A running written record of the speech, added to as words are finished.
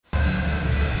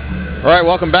All right,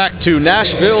 welcome back to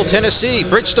Nashville, Tennessee.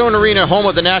 Bridgestone Arena, home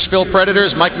of the Nashville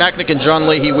Predators. Mike Macknick and John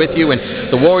Leahy with you,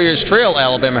 and the Warriors trail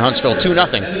Alabama Huntsville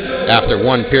 2-0 after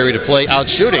one period of play,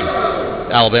 outshooting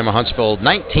Alabama Huntsville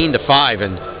 19-5.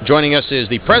 And joining us is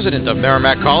the president of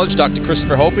Merrimack College, Dr.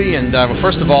 Christopher Hoppe. And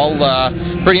first of all,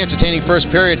 pretty entertaining first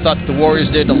period. Thought that the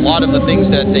Warriors did a lot of the things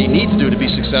that they need to do to be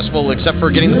successful, except for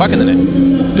getting the puck in the net.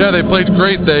 Yeah, they played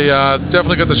great. They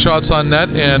definitely got the shots on net,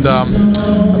 and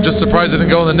I'm just surprised they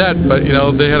didn't go in the net. But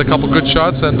they had a couple good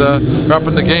shots and up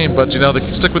in the game. But they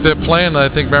can stick with their plan, and I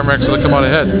think Merrimack's going to come out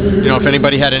ahead. If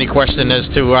anybody had any question as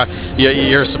to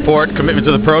your support, commitment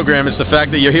to the program, it's the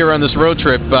fact that you're here on this road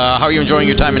trip. How are you enjoying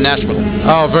your time in Nashville?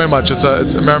 Oh, very much.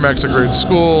 Merrimack's a great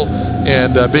school,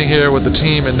 and being here with the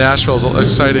team in Nashville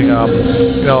is exciting.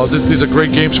 These are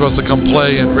great games for us to come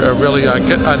play and really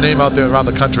get our name out there around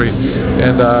the country.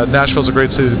 And Nashville's a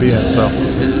great city to be in. So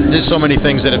there's so many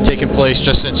things that have taken place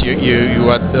just since you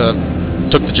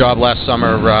took the job last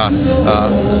summer.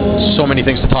 So many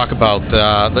things to talk about.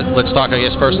 Let's talk, I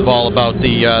guess, first of all about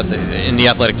in the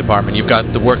athletic department. You've got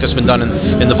the work that's been done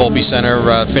in the Volpe Center,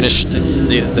 finished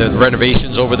the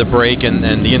renovations over the break, and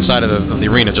the inside of the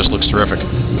arena just looks terrific.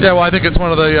 Yeah, well, I think it's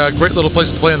one of the great little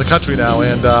places to play in the country now,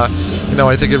 and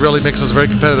I think it really makes us very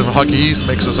competitive in Hockey East,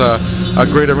 makes us a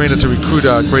great arena to recruit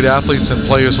great athletes and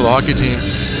players for the hockey team.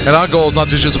 And our goal is not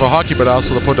just for hockey, but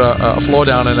also to put a floor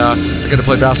down and get to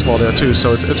play basketball there too.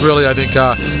 So it's really, I think,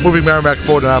 moving Merrimack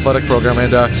forward in our athletic program.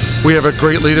 And we have a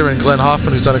great leader in Glenn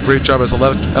Hoffman, who's done a great job as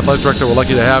athletic director. We're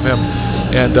lucky to have him.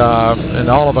 And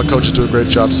all of our coaches do a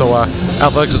great job. So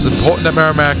athletics is important at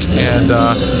Merrimack, and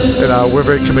we're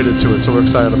very committed to it. So we're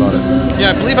excited about it.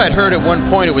 Yeah, I believe I'd heard at one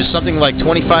point it was something like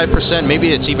 25%.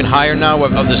 Maybe it's even higher now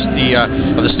of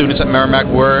the students at Merrimack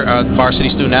were varsity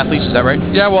student athletes. Is that right?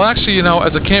 Yeah. Well, actually,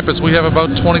 as a campus, we have about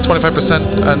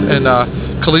 20-25% in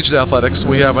collegiate athletics.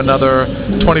 We have another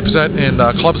 20% in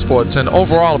club sports, and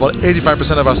overall, about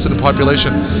 85% of our student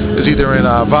population is either in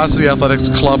varsity athletics,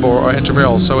 club, or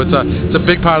intramural. So it's a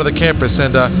big part of the campus,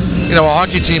 and our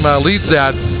hockey team leads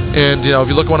that. And if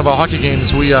you look at one of our hockey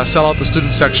games, we sell out the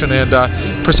student section, and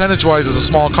percentage-wise, as a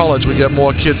small college, we get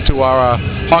more kids to our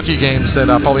hockey games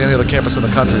than probably any other campus in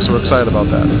the country. So we're excited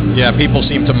about that. Yeah, people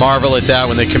seem to marvel at that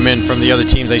when they come in from the other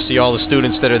teams. They see all the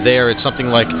students that are there. It's something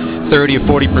like 30 or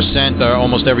 40%.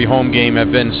 Almost every home game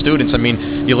have been students. I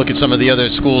mean, you look at some of the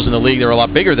other schools in the league; they're a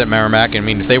lot bigger than Merrimack. I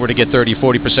mean, if they were to get 30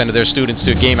 or 40% of their students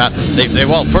to a game out,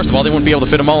 well, first of all, they wouldn't be able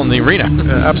to fit them all in the arena.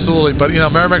 Yeah, absolutely. But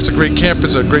Merrimack's a great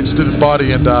campus, a great student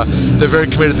body, and they're very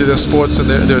committed to their sports and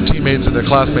their teammates and their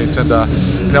classmates. And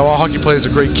our hockey players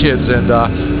are great kids, and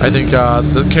I think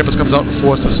the campus comes out in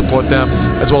force to support them,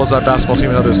 as well as our basketball team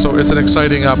and others. So it's an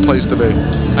exciting place to be.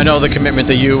 I know the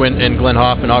commitment that you and Glenn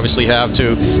Hoffman obviously have to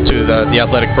the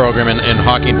athletic program and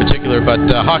hockey in particular, but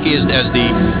hockey is as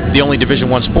the only Division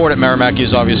I sport at Merrimack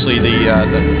is obviously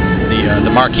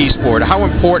the marquee sport. How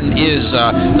important is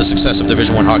the success of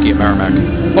Division I hockey at Merrimack?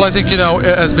 Well, I think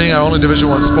as being our only Division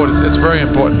I sport, it's very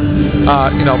important.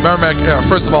 Merrimack,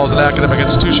 first of all, is an academic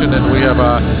institution, and we have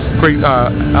great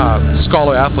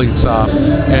scholar athletes,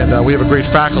 and we have a great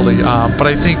faculty. But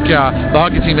I think the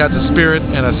hockey team has a spirit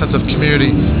and a sense of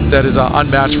community that is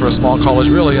unmatched for a small college,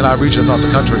 really, in our region throughout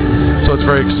the country. So it's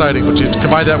very exciting. But you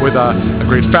combine that with a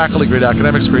great faculty, great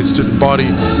academics, great student body,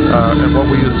 and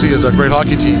what we see as a great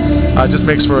hockey team, just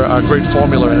makes for a great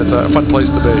formula, and it's a fun place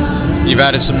to be. You've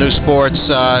added some new sports,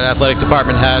 athletic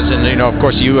department has, and of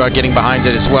course you are getting behind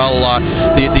it as well.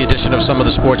 The addition of some of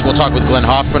the sports. We'll talk with Glenn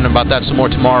Hoffman about that some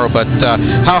more tomorrow. But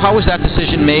how was that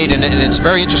decision made? And it's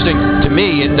very interesting to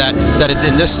me that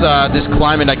in this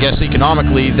climate, I guess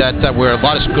economically, that where a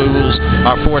lot of schools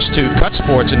are forced to cut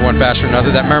sports in one fashion or another,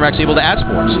 that Merrimack's able to add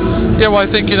sports. Yeah, well, I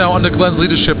think under Glenn's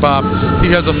leadership, he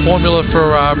has a formula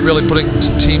for really putting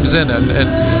teams in,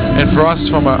 and for us,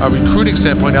 from a recruiting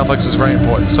standpoint, athletics is very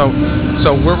important.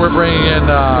 So we're bringing in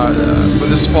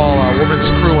this fall women's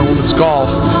crew and women's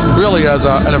golf really as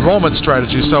an enrollment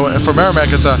strategy. So for Merrimack,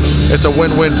 it's a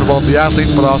win-win for both the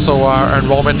athletes, but also our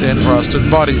enrollment and for our student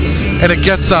body. And it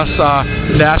gets us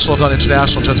national, if not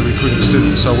international, in terms of recruiting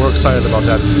students. So we're excited about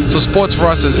that. So sports for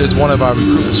us is one of our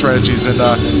recruitment strategies. And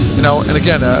and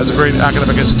again, as a great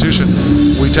academic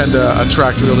institution, we tend to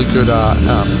attract really good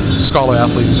scholar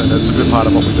athletes, and it's a good part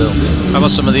of what we do. How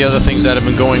about some of the other things that have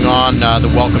been going on? The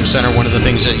Welcome Center Center, one of the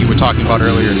things that you were talking about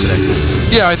earlier today.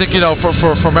 Yeah, I think,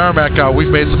 for Merrimack, we've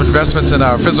made some investments in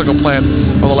our physical plan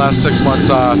over the last 6 months.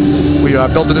 We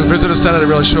built a new visitor center to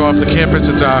really show off the campus.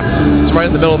 It's right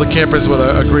in the middle of the campus with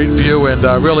a great view, and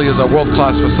really is a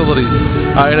world-class facility.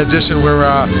 In addition, we're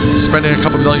spending a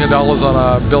couple $1 million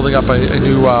on building up a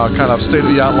new kind of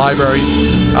state-of-the-art library,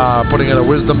 putting in a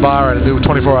wisdom bar and a new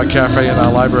 24-hour cafe in our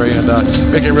library, and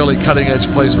making a really cutting-edge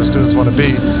place where students want to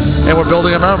be. And we're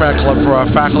building a Merrimack Club for our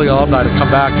faculty and alumni to come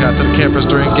back to the campus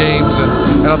during games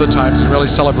and other times and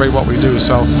really celebrate what we do.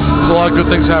 So there's a lot of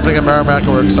good things happening at Merrimack,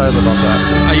 and we're excited about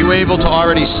that. Are you able to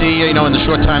already see, in the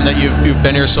short time that you've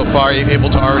been here so far, are you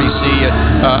able to already see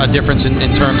a difference in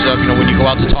terms of, when you go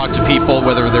out to talk to people,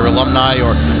 whether they're alumni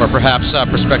or perhaps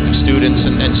prospective students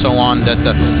and so on, that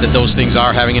those things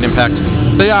are having an impact?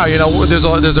 They are.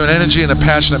 There's an energy and a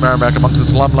passion at Merrimack amongst its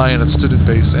alumni and its student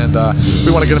base, and we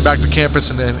want to get them back to campus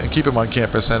and keep them on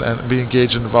campus and be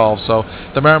engaged and involved. So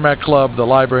the Merrimack Club, the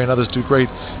library, and others do great.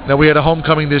 We had a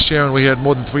homecoming this year, and we had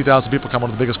more than 3,000 people come,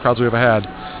 one of the biggest crowds we ever had.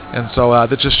 And so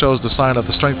that just shows the sign of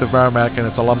the strength of Merrimack and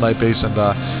its alumni base, and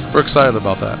we're excited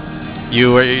about that.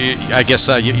 I guess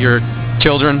your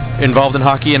children involved in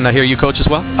hockey, and I hear you coach as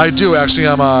well? I do, actually.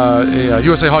 I'm a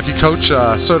USA Hockey coach,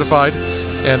 certified,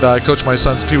 and I coach my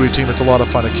son's Pee Wee team. It's a lot of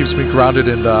fun. It keeps me grounded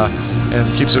and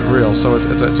keeps it real, so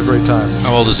it's a great time.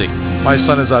 How old is he? My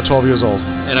son is 12 years old.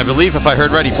 And I believe, if I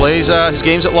heard right, he plays his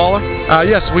games at Lawler?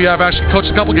 Yes, we have actually coached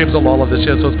a couple games at Lawler this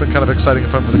year, so it's been kind of exciting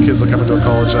and fun for the kids to come into a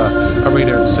college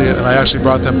arena and see it. And I actually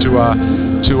brought them to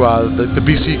the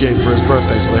BC game for his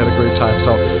birthday, so they had a great time.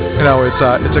 So, it's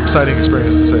an exciting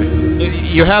experience to see.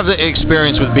 You have the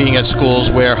experience with being at schools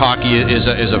where hockey is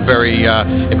a very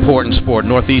important sport.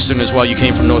 Northeastern as well. You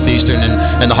came from Northeastern,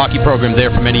 and the hockey program there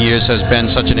for many years has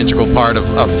been such an integral part of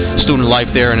student life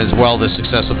there, and as well the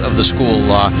success of the school.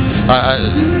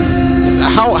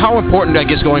 How important, I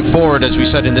guess, going forward, as we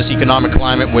said, in this economic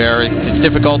climate where it's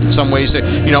difficult in some ways,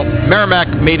 Merrimack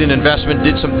made an investment,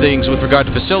 did some things with regard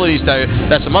to facilities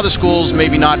that some other schools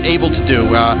maybe not able to do.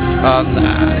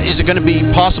 Is it going to be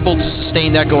possible to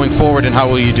sustain that going forward, and how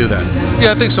will you do that?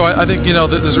 Yeah, I think so. I think,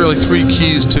 there's really three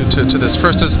keys to this.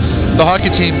 First is the hockey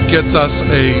team gets us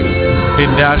a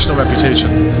national reputation.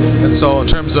 And so in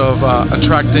terms of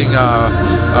attracting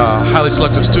highly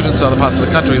selective students out of parts of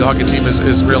the country, the hockey team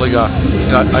is really,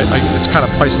 it's kind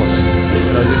of priceless.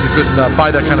 You couldn't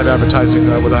buy that kind of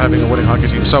advertising without having a winning hockey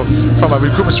team. So from a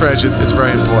recruitment strategy, it's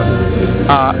very important.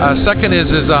 Second is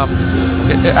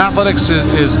athletics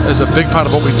is a big part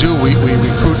of what we do. We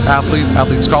recruit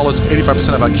athlete scholars.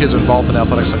 85% of our kids are involved in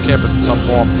athletics on campus in some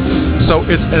form. So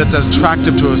it's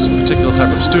attractive to a particular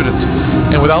type of student.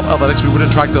 And without athletics, we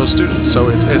wouldn't attract those students.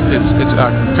 So it's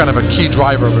kind of a key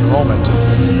driver of enrollment.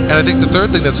 And I think the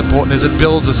third thing that's important is it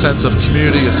builds a sense of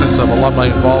community, a sense of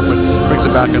alumni involvement, brings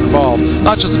it back and involved,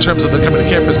 not just in terms of them coming to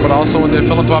campus, but also in their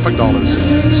philanthropic dollars.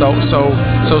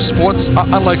 So sports,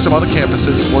 unlike some other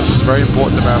campuses, sports is very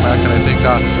important to Merrimack, and I think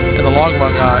in the long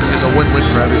run is a win-win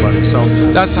for everybody. So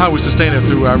that's how we sustain it,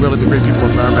 through really the great people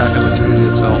of Merrimack and the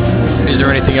community itself. Is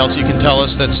there anything else you can tell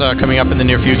us that's coming up in the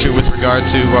near future with regard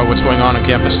to what's going on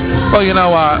campus? Well,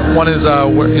 one is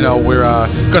we're going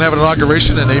to have an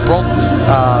inauguration in April.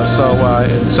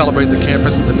 And celebrate the campus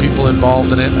and the people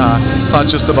involved in it. It's not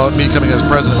just about me coming as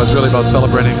president, but it's really about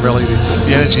celebrating really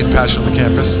the energy and passion of the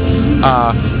campus.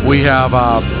 We have,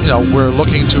 we're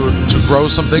looking to grow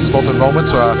some things, both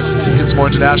enrollments, get some more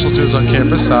international students on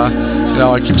campus.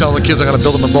 I keep telling the kids I'm going to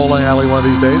build them a bowling alley one of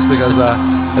these days, because that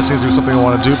seems to be something I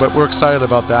want to do. But we're excited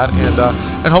about that,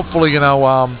 and hopefully, in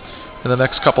the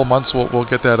next couple of months, we'll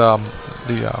get that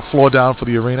the floor down for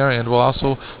the arena, and we'll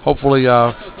also hopefully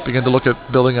begin to look at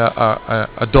building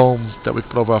a dome that we can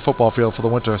put over our football field for the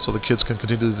winter, so the kids can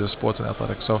continue to do their sports and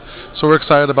athletics. So we're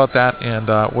excited about that, and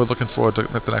we're looking forward to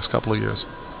the next couple of years.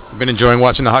 You've been enjoying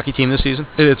watching the hockey team this season?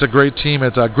 It's a great team.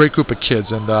 It's a great group of kids,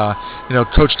 and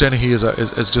Coach Dennehy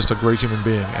is just a great human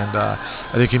being, and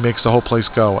I think he makes the whole place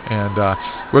go. And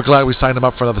we're glad we signed him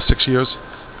up for another 6 years.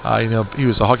 He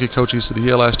was a hockey coach East of the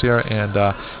Year last year, and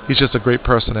he's just a great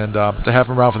person. And to have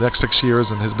him around for the next 6 years,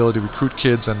 and his ability to recruit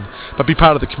kids, but be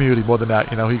part of the community more than that.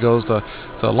 He goes to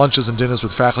lunches and dinners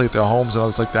with faculty at their homes and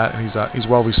others like that, and he's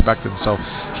well respected. So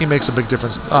he makes a big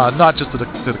difference, not just to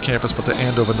the campus, but to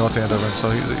Andover, North Andover. And so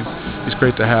he's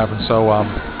great to have. And so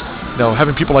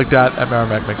having people like that at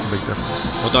Merrimack makes a big difference.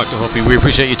 Well, Dr. Hoppe, we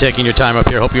appreciate you taking your time up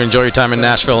here. Hope you enjoy your time in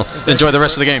Nashville. Enjoy the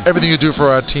rest of the game. Everything you do for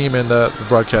our team and the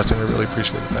broadcasting, we really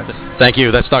appreciate it. Thanks. Thank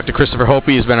you. That's Dr. Christopher Hoppe.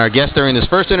 He's been our guest during this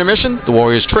first intermission. The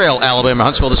Warriors trail Alabama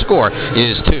Huntsville. The score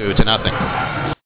is 2-0.